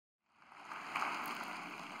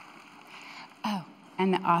Oh,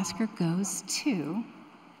 and the Oscar goes to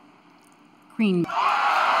Green.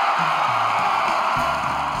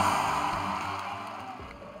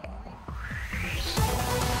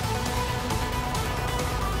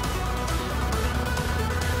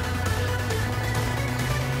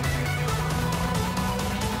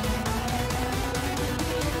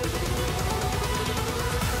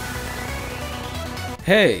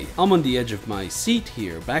 Hey, I'm on the edge of my seat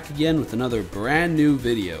here, back again with another brand new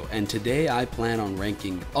video, and today I plan on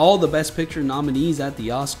ranking all the Best Picture nominees at the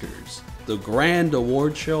Oscars. The grand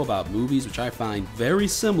award show about movies which I find very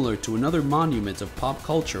similar to another monument of pop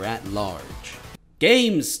culture at large.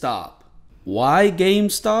 GameStop. Why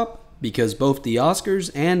GameStop? Because both the Oscars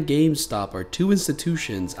and GameStop are two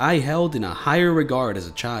institutions I held in a higher regard as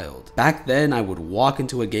a child. Back then, I would walk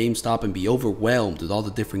into a GameStop and be overwhelmed with all the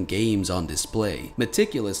different games on display,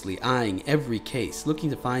 meticulously eyeing every case, looking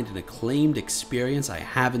to find an acclaimed experience I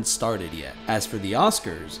haven't started yet. As for the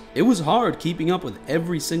Oscars, it was hard keeping up with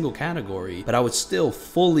every single category, but I was still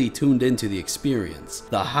fully tuned into the experience,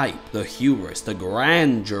 the hype, the hubris, the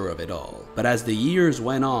grandeur of it all. But as the years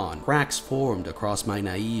went on, cracks formed across my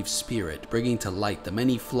naive spirit, bringing to light the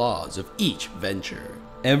many flaws of each venture.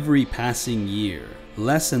 Every passing year,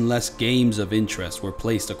 less and less games of interest were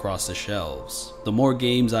placed across the shelves. The more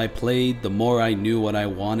games I played, the more I knew what I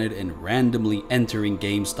wanted, and randomly entering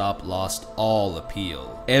GameStop lost all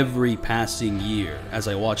appeal. Every passing year, as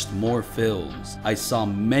I watched more films, I saw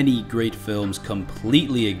many great films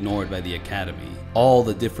completely ignored by the Academy. All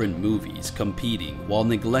the different movies competing while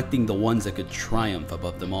neglecting the ones that could triumph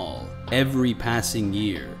above them all. Every passing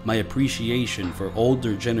year, my appreciation for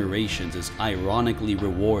older generations is ironically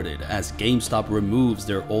rewarded as GameStop removes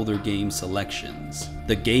their older game selections.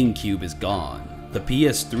 The GameCube is gone. The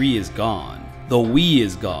PS3 is gone. The Wii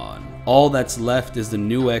is gone. All that's left is the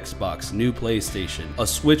new Xbox, new PlayStation, a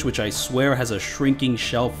Switch which I swear has a shrinking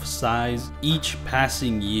shelf size each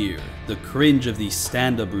passing year. The cringe of these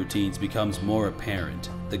stand-up routines becomes more apparent.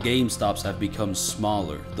 The GameStops have become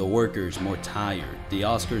smaller, the workers more tired, the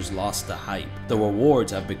Oscars lost the hype, the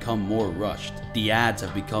rewards have become more rushed, the ads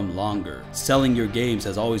have become longer, selling your games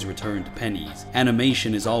has always returned pennies,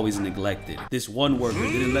 animation is always neglected, this one worker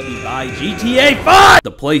didn't let me buy GTA 5!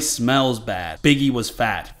 The place smells bad, Biggie was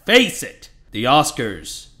fat, face it! The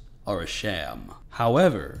Oscars are a sham.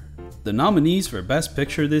 However, the nominees for Best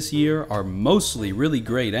Picture this year are mostly really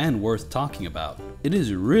great and worth talking about. It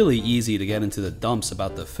is really easy to get into the dumps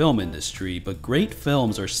about the film industry, but great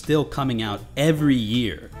films are still coming out every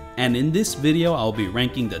year. And in this video, I'll be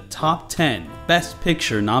ranking the top 10 Best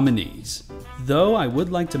Picture nominees. Though I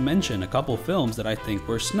would like to mention a couple films that I think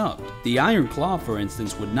were snubbed. The Iron Claw, for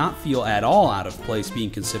instance, would not feel at all out of place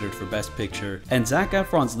being considered for Best Picture, and Zac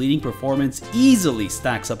Efron's leading performance easily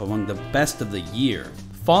stacks up among the best of the year.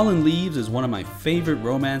 Fallen Leaves is one of my favorite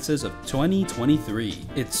romances of 2023.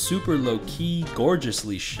 It's super low-key,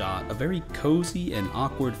 gorgeously shot, a very cozy and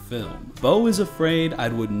awkward film. Beau is Afraid I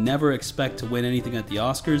would never expect to win anything at the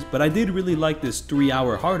Oscars, but I did really like this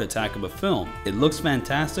 3-hour heart attack of a film. It looks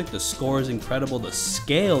fantastic, the score is incredible, the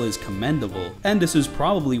scale is commendable, and this is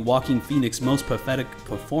probably Joaquin Phoenix's most pathetic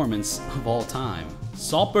performance of all time.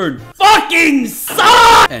 Saltburn fucking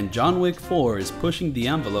sucks! And John Wick 4 is pushing the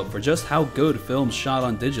envelope for just how good films shot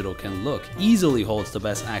on digital can look. Easily holds the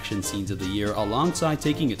best action scenes of the year alongside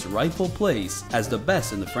taking its rightful place as the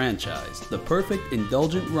best in the franchise. The perfect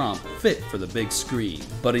indulgent romp fit for the big screen.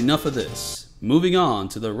 But enough of this. Moving on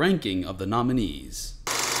to the ranking of the nominees.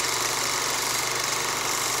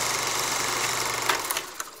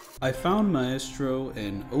 I found Maestro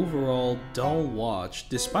an overall dull watch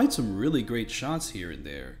despite some really great shots here and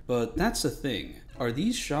there. But that's the thing. Are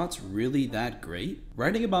these shots really that great?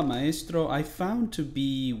 Writing about Maestro I found to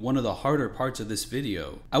be one of the harder parts of this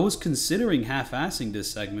video. I was considering half-assing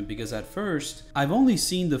this segment because at first, I've only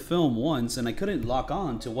seen the film once and I couldn't lock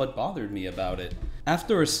on to what bothered me about it.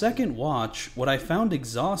 After a second watch, what I found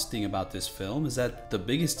exhausting about this film is that the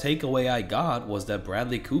biggest takeaway I got was that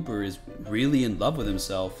Bradley Cooper is really in love with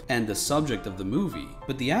himself and the subject of the movie.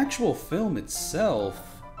 But the actual film itself,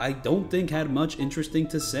 I don't think had much interesting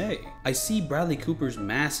to say. I see Bradley Cooper's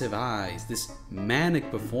massive eyes, this manic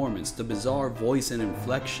performance, the bizarre voice and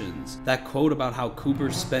inflections, that quote about how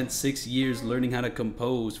Cooper spent 6 years learning how to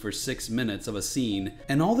compose for 6 minutes of a scene,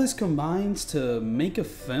 and all this combines to make a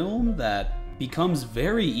film that becomes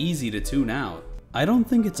very easy to tune out. I don't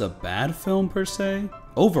think it's a bad film per se,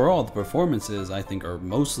 Overall, the performances I think are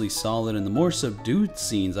mostly solid, and the more subdued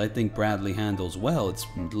scenes I think Bradley handles well. It's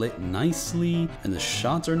lit nicely and the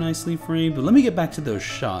shots are nicely framed. But let me get back to those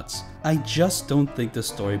shots. I just don't think the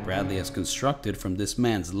story Bradley has constructed from this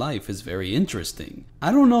man's life is very interesting.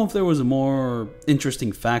 I don't know if there was more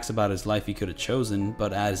interesting facts about his life he could have chosen,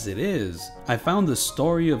 but as it is, I found the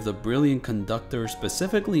story of the brilliant conductor,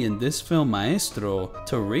 specifically in this film Maestro,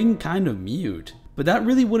 to ring kind of mute. But that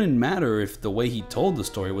really wouldn't matter if the way he told the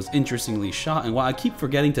story was interestingly shot. And while I keep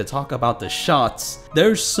forgetting to talk about the shots,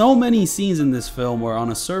 there's so many scenes in this film where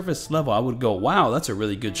on a surface level I would go, wow, that's a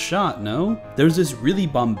really good shot, no? There's this really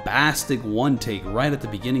bombastic one take right at the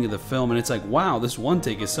beginning of the film, and it's like, wow, this one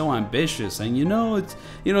take is so ambitious, and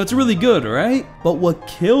it's really good, right? But what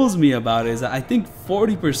kills me about it is that I think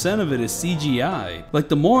 40% of it is CGI. Like,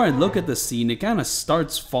 the more I look at the scene, it kind of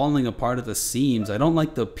starts falling apart at the seams. I don't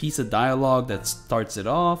like the piece of dialogue that starts it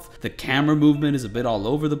off. The camera movement is a bit all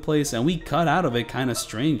over the place, and we cut out of it kind of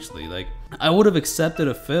strangely. Like, I would have accepted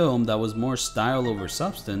a film that was more style over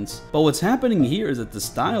substance, but what's happening here is that the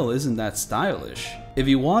style isn't that stylish. If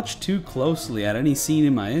you watch too closely at any scene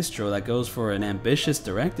in Maestro that goes for an ambitious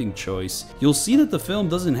directing choice, you'll see that the film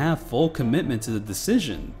doesn't have full commitment to the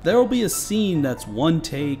decision. There will be a scene that's one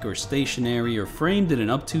take or stationary or framed in an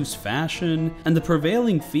obtuse fashion, and the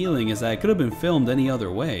prevailing feeling is that it could have been filmed any other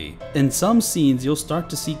way. In some scenes, you'll start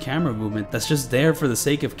to see camera movement that's just there for the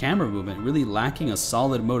sake of camera movement, really lacking a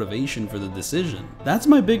solid motivation for the decision. That's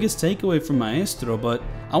my biggest takeaway from Maestro, but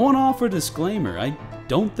I want to offer a disclaimer. I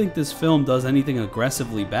don't think this film does anything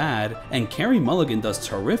aggressively bad, and Carey Mulligan does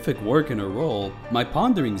terrific work in her role. My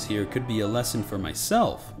ponderings here could be a lesson for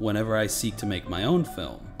myself whenever I seek to make my own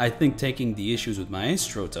film. I think taking the issues with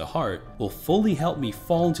Maestro to heart will fully help me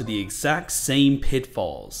fall into the exact same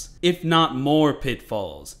pitfalls, if not more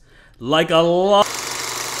pitfalls, like a lot.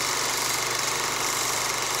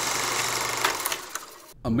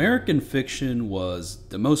 American Fiction was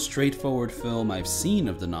the most straightforward film I've seen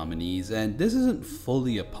of the nominees, and this isn't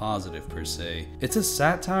fully a positive per se. It's a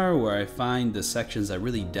satire where I find the sections that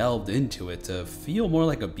really delved into it to feel more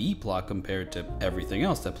like a B-plot compared to everything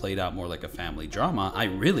else that played out more like a family drama I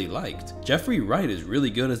really liked. Jeffrey Wright is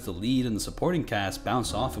really good as the lead, and the supporting cast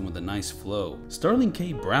bounce off him with a nice flow. Sterling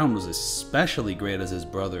K. Brown was especially great as his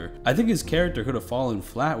brother. I think his character could have fallen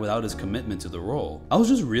flat without his commitment to the role. I was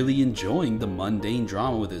just really enjoying the mundane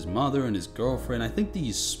drama with his mother and his girlfriend. I think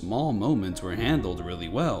these small moments were handled really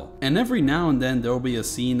well. And every now and then there will be a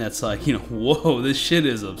scene that's like, whoa, this shit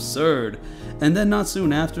is absurd. And then not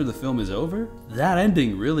soon after the film is over, that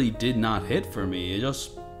ending really did not hit for me. It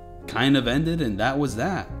just kind of ended, and that was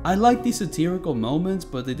that. I like these satirical moments,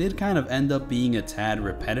 but they did kind of end up being a tad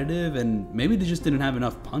repetitive, and maybe they just didn't have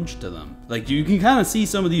enough punch to them. Like, you can kind of see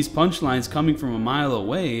some of these punchlines coming from a mile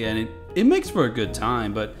away, and it makes for a good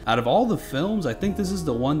time, but out of all the films, I think this is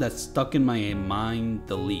the one that stuck in my mind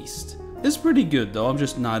the least. It's pretty good though, I'm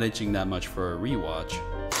just not itching that much for a rewatch.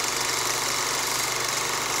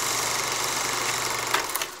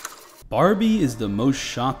 Barbie is the most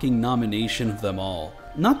shocking nomination of them all.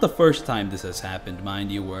 Not the first time this has happened,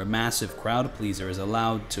 mind you, where a massive crowd pleaser is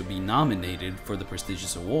allowed to be nominated for the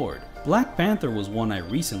prestigious award. Black Panther was one I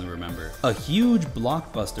recently remember. A huge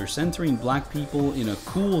blockbuster centering black people in a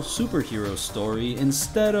cool superhero story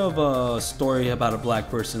instead of a story about a black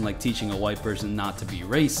person like teaching a white person not to be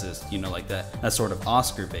racist, like that sort of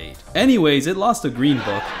Oscar bait. Anyways, it lost a Green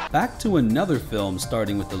Book. Back to another film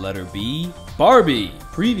starting with the letter B, Barbie.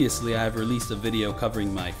 Previously, I have released a video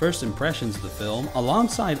covering my first impressions of the film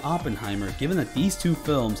alongside Oppenheimer, given that these two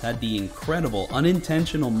films had the incredible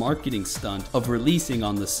unintentional marketing stunt of releasing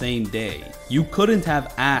on the same day. You couldn't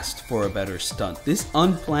have asked for a better stunt. This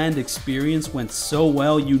unplanned experience went so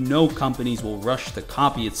well, companies will rush to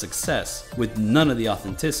copy its success with none of the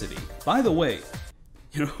authenticity. By the way,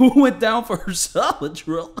 who went down for her solid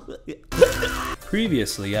roll?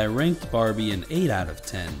 Previously, I ranked Barbie an 8 out of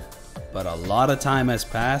 10, but a lot of time has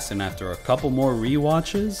passed, and after a couple more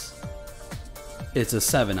rewatches, it's a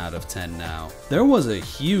 7 out of 10 now. There was a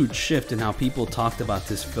huge shift in how people talked about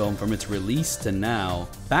this film from its release to now.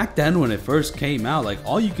 Back then when it first came out,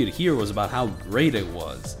 all you could hear was about how great it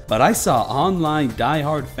was. But I saw online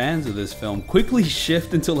diehard fans of this film quickly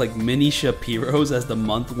shift into mini Shapiros as the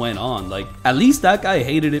month went on. At least that guy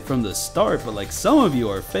hated it from the start, but some of you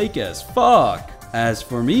are fake as fuck. As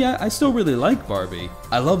for me, I still really like Barbie.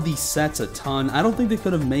 I love these sets a ton. I don't think they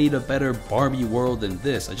could have made a better Barbie world than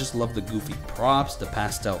this. I just love the goofy props, the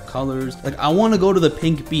pastel colors. I want to go to the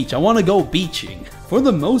pink beach. I want to go beaching. For the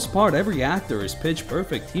most part, every actor is pitch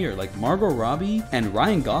perfect here. Like Margot Robbie and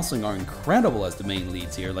Ryan Gosling are incredible as the main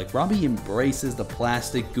leads here. Like Robbie embraces the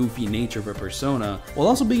plastic, goofy nature of her persona while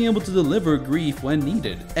also being able to deliver grief when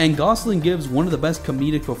needed. And Gosling gives one of the best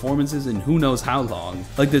comedic performances in who knows how long.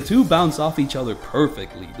 Like the two bounce off each other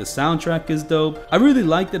perfectly. The soundtrack is dope. I really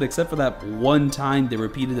liked it except for that one time they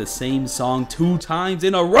repeated the same song 2 times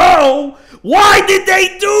in a row. Why did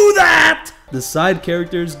they do that? The side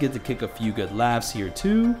characters get to kick a few good laughs here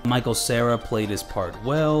too. Michael Cera played his part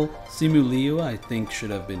well. Simu Liu I think should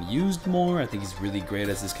have been used more. I think he's really great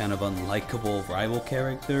as this kind of unlikable rival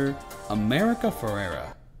character. America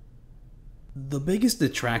Ferrera. The biggest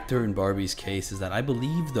detractor in Barbie's case is that I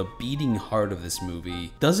believe the beating heart of this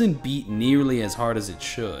movie doesn't beat nearly as hard as it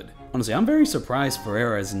should. Honestly, I'm very surprised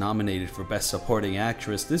Ferrera is nominated for Best Supporting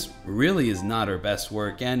Actress. This really is not her best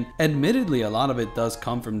work, and admittedly a lot of it does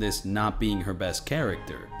come from this not being her best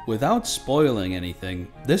character. Without spoiling anything,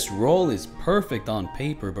 this role is perfect on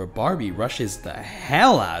paper, but Barbie rushes the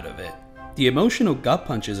hell out of it. The emotional gut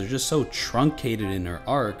punches are just so truncated in her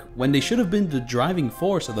arc when they should have been the driving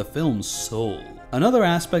force of the film's soul. Another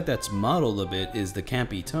aspect that's muddled a bit is the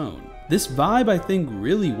campy tone. This vibe I think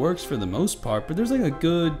really works for the most part, but there's like a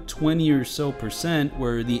good 20 or so %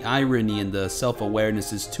 where the irony and the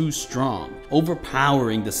self-awareness is too strong,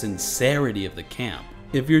 overpowering the sincerity of the camp.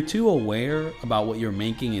 If you're too aware about what you're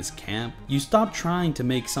making is camp, you stop trying to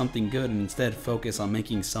make something good and instead focus on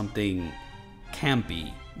making something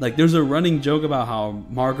campy. Like there's a running joke about how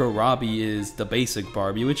Margot Robbie is the basic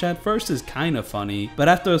Barbie, which at first is kind of funny, but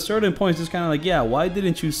after a certain point it's kind of like, yeah, why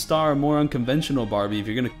didn't you star a more unconventional Barbie if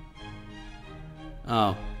you're gonna...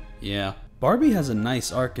 Oh, yeah. Barbie has a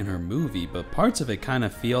nice arc in her movie, but parts of it kind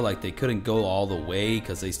of feel like they couldn't go all the way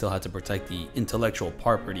because they still had to protect the intellectual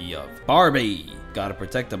property of Barbie. Gotta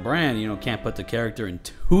protect the brand, you know, can't put the character in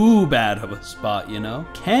too bad of a spot, you know?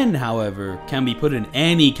 Ken, however, can be put in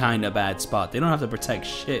any kind of bad spot. They don't have to protect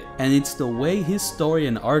shit. And it's the way his story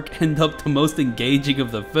and arc end up the most engaging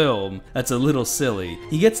of the film that's a little silly.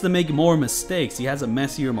 He gets to make more mistakes, he has a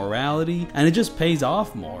messier morality, and it just pays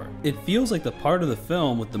off more. It feels like the part of the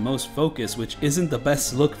film with the most focus, which isn't the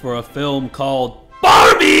best look for a film called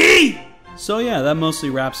Barbie! So yeah, that mostly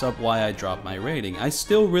wraps up why I dropped my rating. I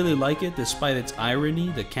still really like it despite its irony,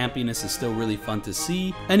 the campiness is still really fun to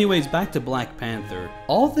see. Anyways, back to Black Panther.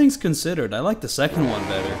 All things considered, I like the second one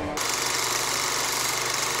better.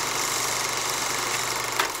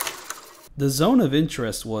 The Zone of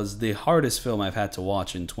Interest was the hardest film I've had to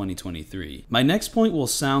watch in 2023. My next point will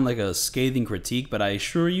sound like a scathing critique, but I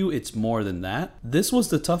assure you it's more than that. This was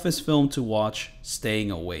the toughest film to watch staying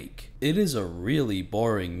awake. It is a really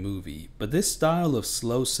boring movie, but this style of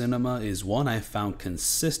slow cinema is one I've found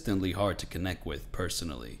consistently hard to connect with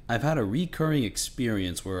personally. I've had a recurring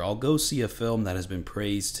experience where I'll go see a film that has been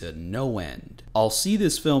praised to no end. I'll see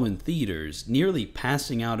this film in theaters, nearly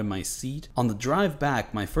passing out in my seat. On the drive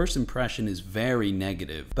back, my first impression is very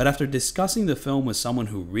negative, but after discussing the film with someone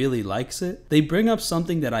who really likes it, they bring up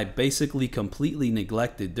something that I basically completely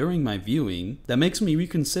neglected during my viewing that makes me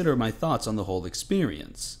reconsider my thoughts on the whole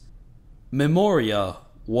experience. Memoria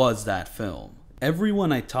was that film.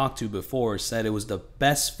 Everyone I talked to before said it was the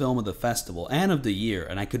best film of the festival and of the year,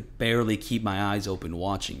 and I could barely keep my eyes open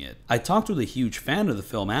watching it. I talked with a huge fan of the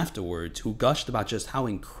film afterwards who gushed about just how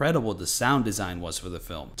incredible the sound design was for the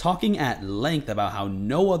film, talking at length about how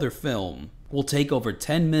no other film will take over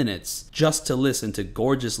 10 minutes just to listen to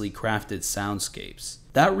gorgeously crafted soundscapes.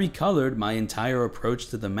 That recolored my entire approach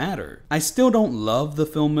to the matter. I still don't love the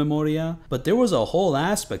film Memoria, but there was a whole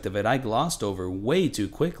aspect of it I glossed over way too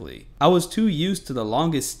quickly. I was too used to the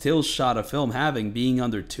longest still shot a film having being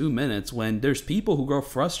under 2 minutes when there's people who grow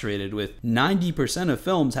frustrated with 90% of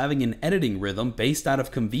films having an editing rhythm based out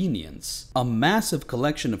of convenience. A massive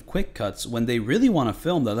collection of quick cuts when they really want a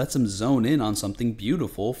film that lets them zone in on something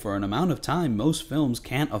beautiful for an amount of time most films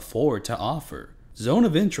can't afford to offer. Zone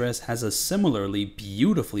of Interest has a similarly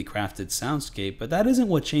beautifully crafted soundscape, but that isn't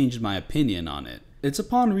what changed my opinion on it. It's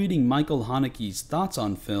upon reading Michael Haneke's thoughts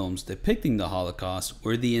on films depicting the Holocaust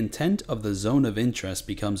where the intent of the Zone of Interest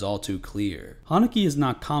becomes all too clear. Haneke has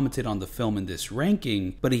not commented on the film in this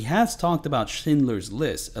ranking, but he has talked about Schindler's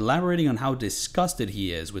List, elaborating on how disgusted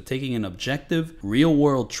he is with taking an objective,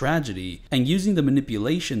 real-world tragedy and using the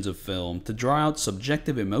manipulations of film to draw out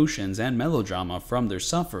subjective emotions and melodrama from their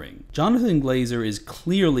suffering. Jonathan Glazer is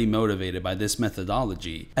clearly motivated by this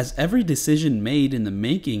methodology, as every decision made in the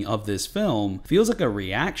making of this film feels like a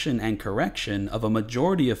reaction and correction of a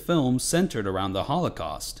majority of films centered around the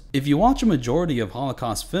Holocaust. If you watch a majority of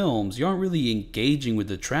Holocaust films, you aren't really engaging with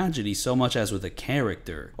the tragedy so much as with a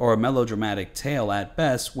character, or a melodramatic tale at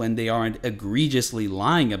best when they aren't egregiously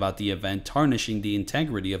lying about the event, tarnishing the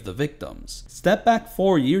integrity of the victims. Step back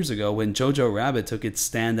 4 years ago when Jojo Rabbit took its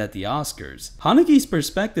stand at the Oscars. Haneke's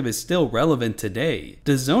perspective is still relevant today.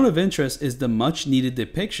 The Zone of Interest is the much needed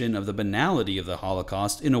depiction of the banality of the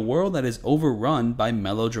Holocaust in a world that is overrun by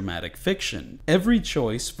melodramatic fiction. Every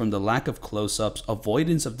choice, from the lack of close-ups,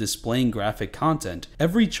 avoidance of displaying graphic content,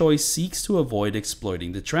 every choice seeks to avoid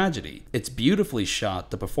exploiting the tragedy. It's beautifully shot,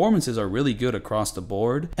 the performances are really good across the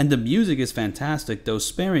board, and the music is fantastic though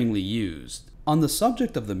sparingly used. On the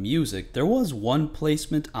subject of the music, there was one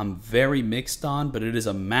placement I'm very mixed on, but it is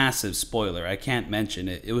a massive spoiler, I can't mention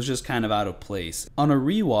it, it was just kind of out of place. On a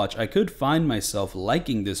rewatch, I could find myself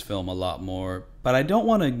liking this film a lot more, but I don't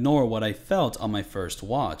want to ignore what I felt on my first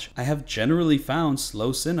watch. I have generally found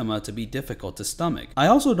slow cinema to be difficult to stomach. I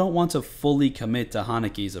also don't want to fully commit to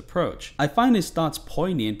Haneke's approach. I find his thoughts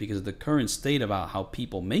poignant because of the current state about how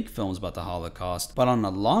people make films about the Holocaust, but on a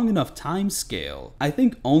long enough time scale, I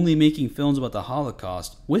think only making films about the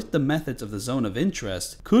Holocaust with the methods of the Zone of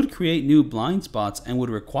Interest could create new blind spots and would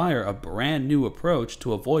require a brand new approach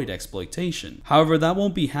to avoid exploitation. However, that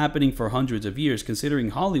won't be happening for hundreds of years, considering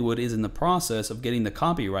Hollywood is in the process of getting the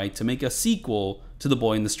copyright to make a sequel to The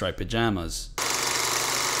Boy in the Striped Pajamas.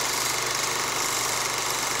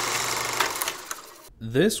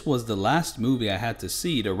 This was the last movie I had to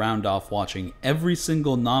see to round off watching every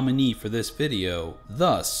single nominee for this video.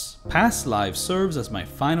 Thus, Past Lives serves as my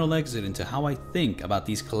final exit into how I think about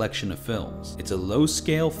these collection of films. It's a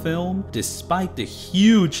low-scale film, despite the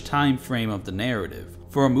huge time frame of the narrative.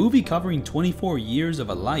 For a movie covering 24 years of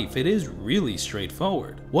a life, it is really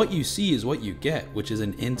straightforward. What you see is what you get, which is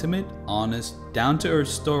an intimate, honest, down-to-earth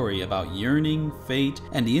story about yearning, fate,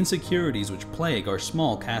 and the insecurities which plague our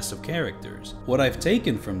small cast of characters. What I've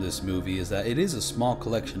taken from this movie is that it is a small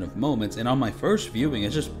collection of moments, and on my first viewing, I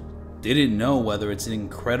just didn't know whether it's an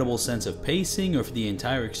incredible sense of pacing or if the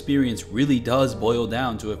entire experience really does boil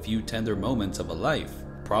down to a few tender moments of a life.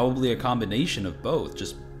 Probably a combination of both.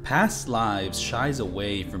 Just Past Lives shies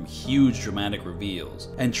away from huge dramatic reveals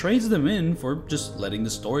and trades them in for just letting the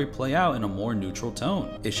story play out in a more neutral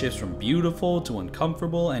tone. It shifts from beautiful to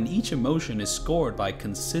uncomfortable, and each emotion is scored by a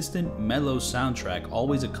consistent, mellow soundtrack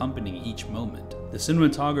always accompanying each moment. The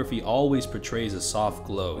cinematography always portrays a soft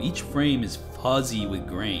glow. Each frame is fuzzy with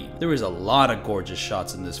grain. There is a lot of gorgeous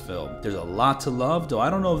shots in this film. There's a lot to love, though I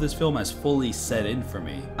don't know if this film has fully set in for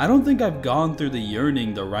me. I don't think I've gone through the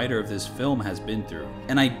yearning the writer of this film has been through.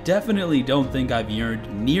 And I definitely don't think I've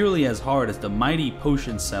yearned nearly as hard as the mighty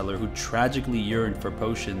potion seller who tragically yearned for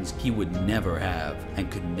potions he would never have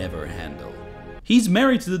and could never handle. He's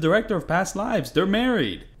married to the director of Past Lives. They're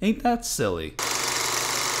married. Ain't that silly?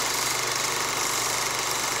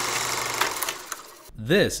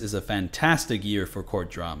 This is a fantastic year for court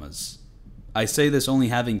dramas. I say this only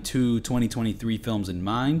having two 2023 films in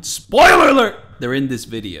mind. Spoiler alert! They're in this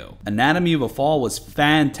video. Anatomy of a Fall was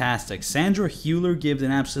fantastic. Sandra Hüller gives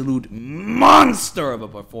an absolute monster of a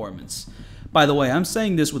performance. By the way, I'm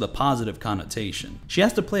saying this with a positive connotation. She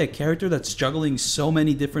has to play a character that's juggling so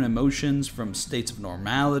many different emotions, from states of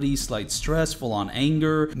normality, slight stress, full-on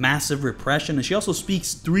anger, massive repression, and she also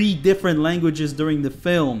speaks 3 different languages during the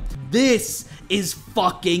film. This is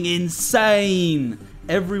fucking insane!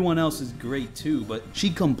 Everyone else is great too, but she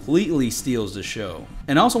completely steals the show.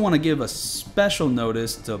 And I also want to give a special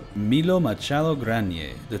notice to Milo Machado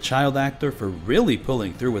Granier, the child actor, for really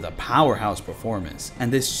pulling through with a powerhouse performance.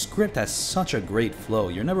 And this script has such a great flow.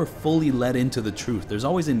 You're never fully let into the truth. There's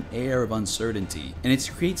always an air of uncertainty, and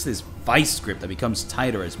it creates this vice script that becomes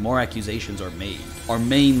tighter as more accusations are made. Our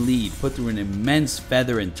main lead put through an immense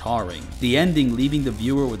feather and tarring. The ending leaving the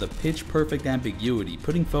viewer with a pitch-perfect ambiguity,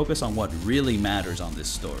 putting focus on what really matters on this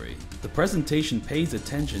story. The presentation pays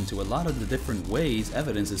attention to a lot of the different ways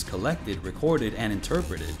evidence is collected, recorded, and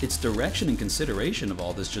interpreted. Its direction and consideration of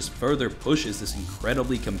all this just further pushes this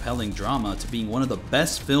incredibly compelling drama to being one of the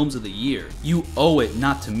best films of the year. You owe it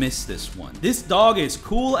not to miss this one. This dog is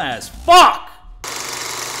cool as fuck!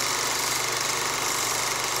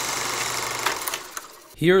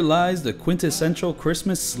 Here lies the quintessential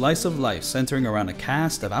Christmas slice of life, centering around a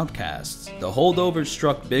cast of outcasts. The holdovers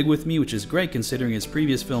struck big with me, which is great considering his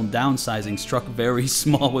previous film Downsizing struck very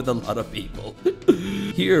small with a lot of people.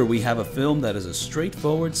 Here we have a film that is a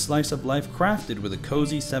straightforward slice of life crafted with a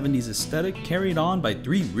cozy 70s aesthetic carried on by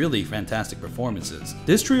 3 really fantastic performances.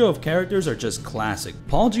 This trio of characters are just classic.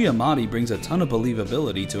 Paul Giamatti brings a ton of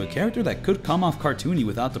believability to a character that could come off cartoony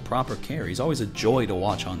without the proper care. He's always a joy to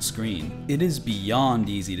watch on screen. It is beyond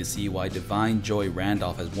easy to see why Divine Joy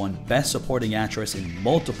Randolph has won Best Supporting Actress in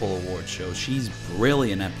multiple award shows. She's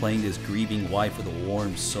brilliant at playing this grieving wife with a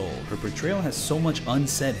warm soul. Her portrayal has so much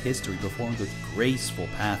unsaid history performed with graceful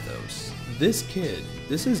pathos. This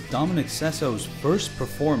is Dominic Sesso's first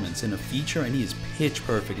performance in a feature, and he is pitch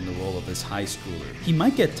perfect in the role of this high schooler. He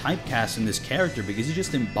might get typecast in this character because he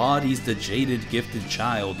just embodies the jaded, gifted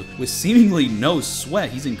child with seemingly no sweat.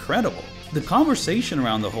 He's incredible. The conversation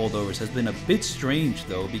around the holdovers has been a bit strange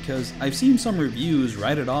though, because I've seen some reviews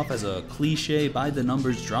write it off as a cliche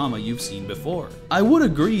by-the-numbers drama you've seen before. I would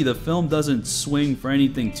agree the film doesn't swing for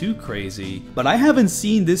anything too crazy, but I haven't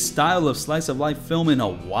seen this style of slice-of-life film in a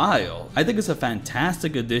while. I think it's a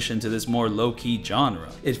fantastic addition to this more low-key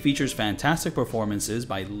genre. It features fantastic performances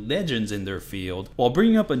by legends in their field, while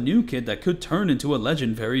bringing up a new kid that could turn into a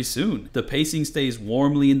legend very soon. The pacing stays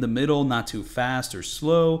warmly in the middle, not too fast or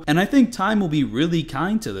slow, and I think time will be really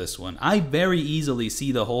kind to this one. I very easily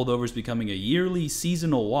see the holdovers becoming a yearly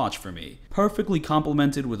seasonal watch for me. Perfectly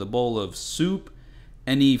complemented with a bowl of soup,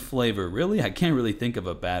 any flavor. Really? I can't really think of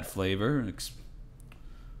a bad flavor.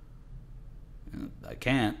 I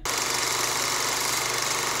can't.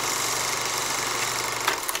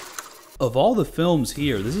 Of all the films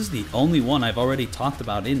here, this is the only one I've already talked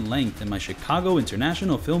about in length in my Chicago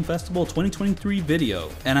International Film Festival 2023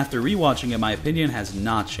 video, and after rewatching it, my opinion has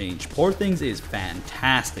not changed. Poor Things is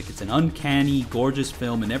fantastic. It's an uncanny, gorgeous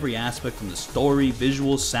film in every aspect, from the story,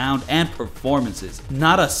 visuals, sound, and performances.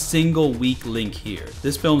 Not a single weak link here.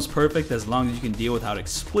 This film's perfect as long as you can deal with how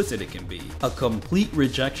explicit it can be. A complete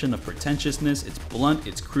rejection of pretentiousness. It's blunt,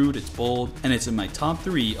 it's crude, it's bold, and it's in my top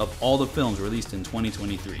 3 of all the films released in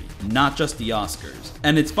 2023. Not just the Oscars.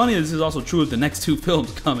 And it's funny that this is also true of the next 2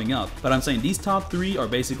 films coming up, but I'm saying these top 3 are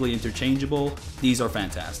basically interchangeable. These are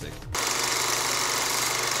fantastic.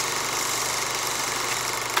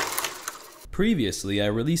 Previously, I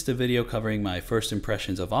released a video covering my first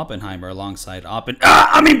impressions of Oppenheimer alongside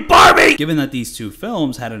Barbie! Given that these 2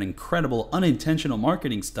 films had an incredible unintentional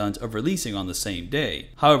marketing stunt of releasing on the same day.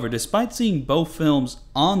 However, despite seeing both films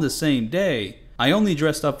on the same day, I only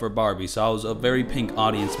dressed up for Barbie, so I was a very pink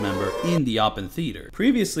audience member in the Oppen Theater.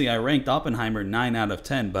 Previously, I ranked Oppenheimer 9 out of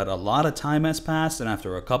 10, but a lot of time has passed, and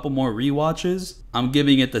after a couple more rewatches, I'm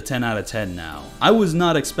giving it the 10 out of 10 now. I was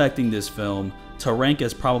not expecting this film to rank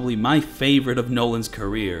as probably my favorite of Nolan's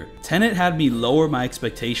career. Tenet had me lower my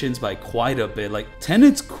expectations by quite a bit. Like,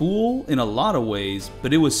 Tenet's cool in a lot of ways,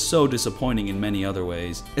 but it was so disappointing in many other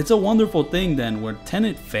ways. It's a wonderful thing then, where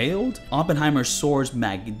Tenet failed, Oppenheimer soars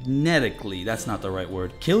magnetically. That's not the right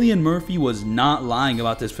word. Cillian Murphy was not lying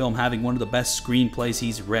about this film having one of the best screenplays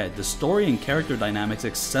he's read. The story and character dynamics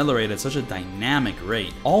accelerate at such a dynamic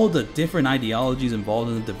rate. All the different ideologies involved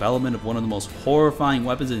in the development of one of the most horrifying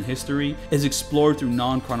weapons in history is explored through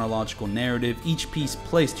non-chronological narrative, each piece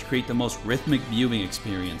placed to create the most rhythmic viewing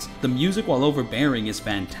experience. The music, while overbearing, is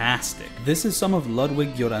fantastic. This is some of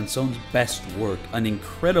Ludwig Göransson's best work, an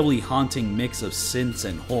incredibly haunting mix of synths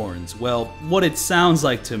and horns. Well, what it sounds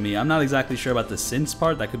like to me. I'm not exactly sure about the synths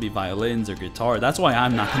part. That could be violins or guitar. That's why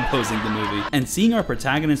I'm not composing the movie. And seeing our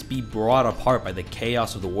protagonist be brought apart by the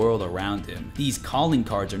chaos of the world around him. These calling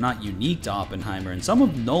cards are not unique to Oppenheimer, and some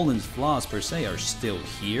of Nolan's flaws per se are still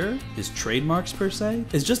here. His trademark per se.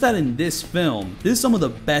 It's just that in this film, this is some of the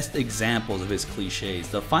best examples of his cliches,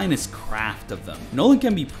 the finest craft of them. Nolan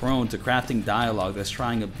can be prone to crafting dialogue that's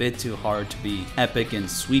trying a bit too hard to be epic and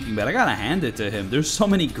sweeping, but I gotta hand it to him. There's so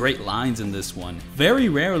many great lines in this one. Very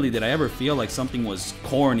rarely did I ever feel like something was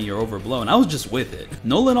corny or overblown. I was just with it.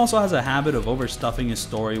 Nolan also has a habit of overstuffing his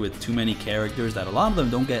story with too many characters that a lot of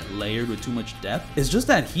them don't get layered with too much depth. It's just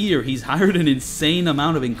that here, he's hired an insane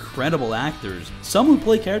amount of incredible actors. Some who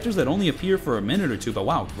play characters that only appear for a minute or 2, but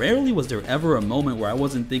wow, rarely was there ever a moment where I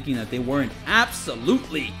wasn't thinking that they weren't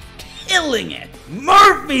absolutely killing it.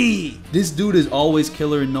 Murphy! This dude is always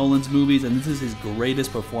killer in Nolan's movies, and this is his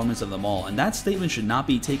greatest performance of them all, and that statement should not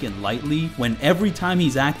be taken lightly when every time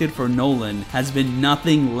he's acted for Nolan has been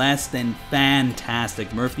nothing less than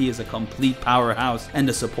fantastic. Murphy is a complete powerhouse, and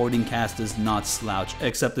the supporting cast does not slouch,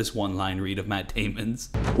 except this one line read of Matt Damon's.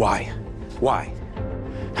 Why? Why?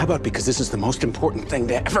 How about because this is the most important thing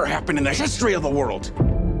to ever happen in the history of the world?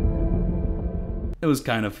 It was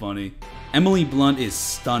kind of funny. Emily Blunt is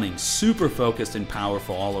stunning, super focused and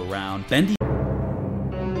powerful all around. Bendy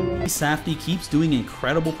Safdie keeps doing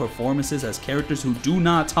incredible performances as characters who do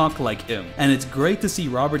not talk like him, and it's great to see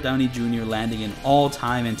Robert Downey Jr. landing an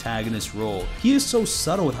all-time antagonist role. He is so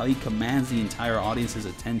subtle with how he commands the entire audience's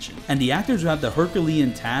attention, and the actors who have the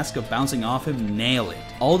Herculean task of bouncing off him nail it.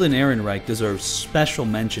 Alden Ehrenreich deserves special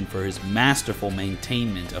mention for his masterful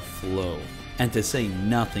maintainment of flow. And to say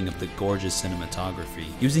nothing of the gorgeous cinematography,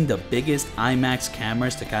 using the biggest IMAX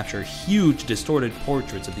cameras to capture huge distorted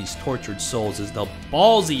portraits of these tortured souls is the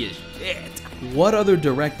ballsiest shit. What other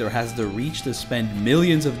director has the reach to spend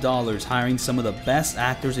millions of dollars hiring some of the best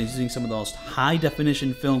actors and using some of the most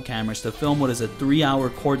high-definition film cameras to film what is a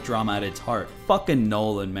 3-hour court drama at its heart? Fucking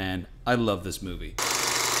Nolan, man. I love this movie.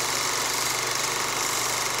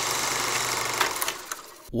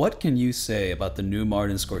 What can you say about the new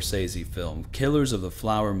Martin Scorsese film, Killers of the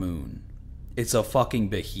Flower Moon? It's a fucking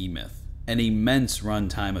behemoth. An immense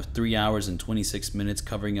runtime of 3 hours and 26 minutes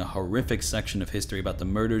covering a horrific section of history about the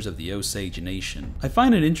murders of the Osage Nation. I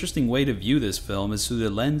find an interesting way to view this film is through the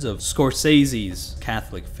lens of Scorsese's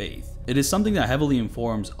Catholic faith. It is something that heavily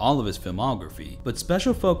informs all of his filmography, but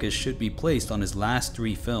special focus should be placed on his last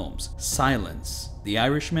 3 films. Silence, The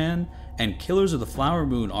Irishman, and Killers of the Flower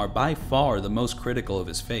Moon are by far the most critical of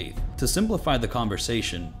his faith. To simplify the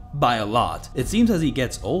conversation, by a lot, it seems as he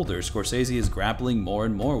gets older, Scorsese is grappling more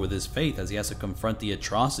and more with his faith as he has to confront the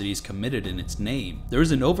atrocities committed in its name. There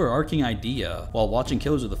is an overarching idea while watching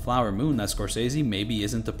Killers of the Flower Moon that Scorsese maybe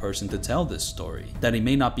isn't the person to tell this story, that he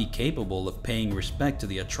may not be capable of paying respect to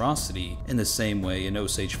the atrocity in the same way an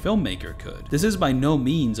Osage filmmaker could. This is by no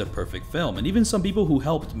means a perfect film, and even some people who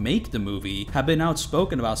helped make the movie have been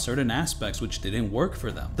outspoken about certain aspects which didn't work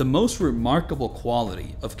for them. The most remarkable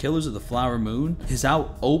quality of Killers of the Flower Moon is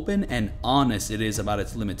how open and honest it is about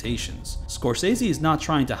its limitations. Scorsese is not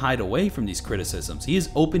trying to hide away from these criticisms, he is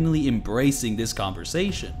openly embracing this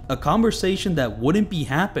conversation. A conversation that wouldn't be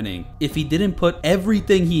happening if he didn't put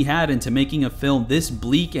everything he had into making a film this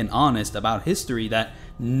bleak and honest about history that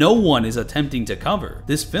no one is attempting to cover.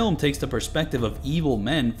 This film takes the perspective of evil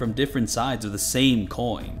men from different sides of the same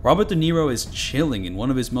coin. Robert De Niro is chilling in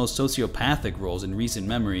one of his most sociopathic roles in recent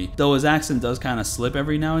memory, though his accent does kind of slip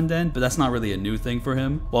every now and then, but that's not really a new thing for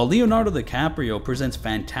him. While Leonardo DiCaprio presents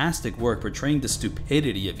fantastic work portraying the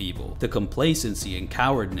stupidity of evil, the complacency and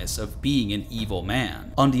cowardness of being an evil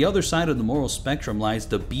man. On the other side of the moral spectrum lies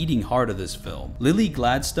the beating heart of this film. Lily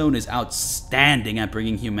Gladstone is outstanding at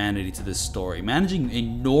bringing humanity to this story, managing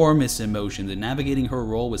enormous emotions and navigating her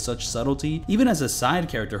role with such subtlety. Even as a side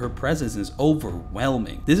character, her presence is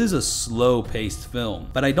overwhelming. This is a slow-paced film,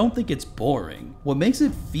 but I don't think it's boring. What makes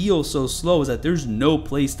it feel so slow is that there's no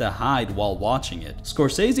place to hide while watching it.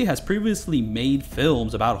 Scorsese has previously made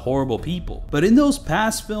films about horrible people, but in those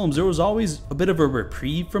past films there was always a bit of a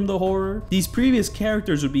reprieve from the horror. These previous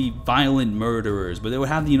characters would be violent murderers, but they would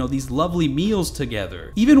have, these lovely meals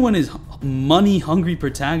together. Even when his money-hungry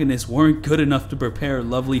protagonists weren't good enough to prepare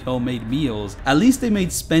lovely homemade meals, at least they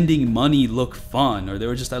made spending money look fun, or they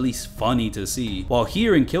were just at least funny to see. While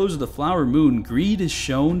here in Killers of the Flower Moon, greed is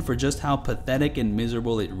shown for just how pathetic and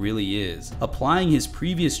miserable it really is, applying his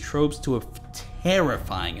previous tropes to a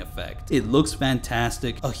terrifying effect. It looks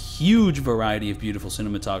fantastic, a huge variety of beautiful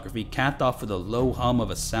cinematography, capped off with a low hum of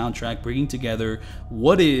a soundtrack, bringing together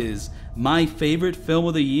what is my favorite film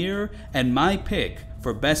of the year and my pick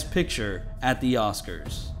for Best Picture at the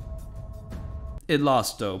Oscars. It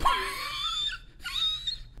lost dope.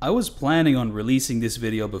 I was planning on releasing this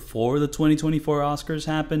video before the 2024 Oscars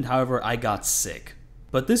happened, however I got sick.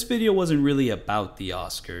 But this video wasn't really about the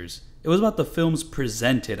Oscars. It was about the films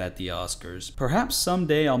presented at the Oscars. Perhaps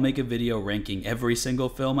someday I'll make a video ranking every single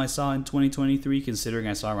film I saw in 2023, considering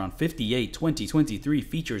I saw around 58 2023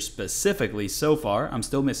 features specifically so far. I'm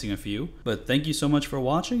still missing a few. But thank you so much for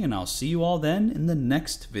watching, and I'll see you all then in the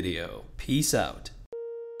next video. Peace out.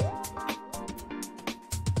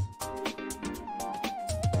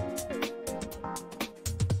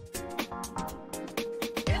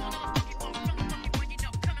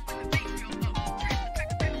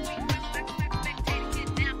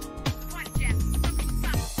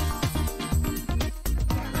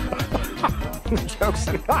 Jokes.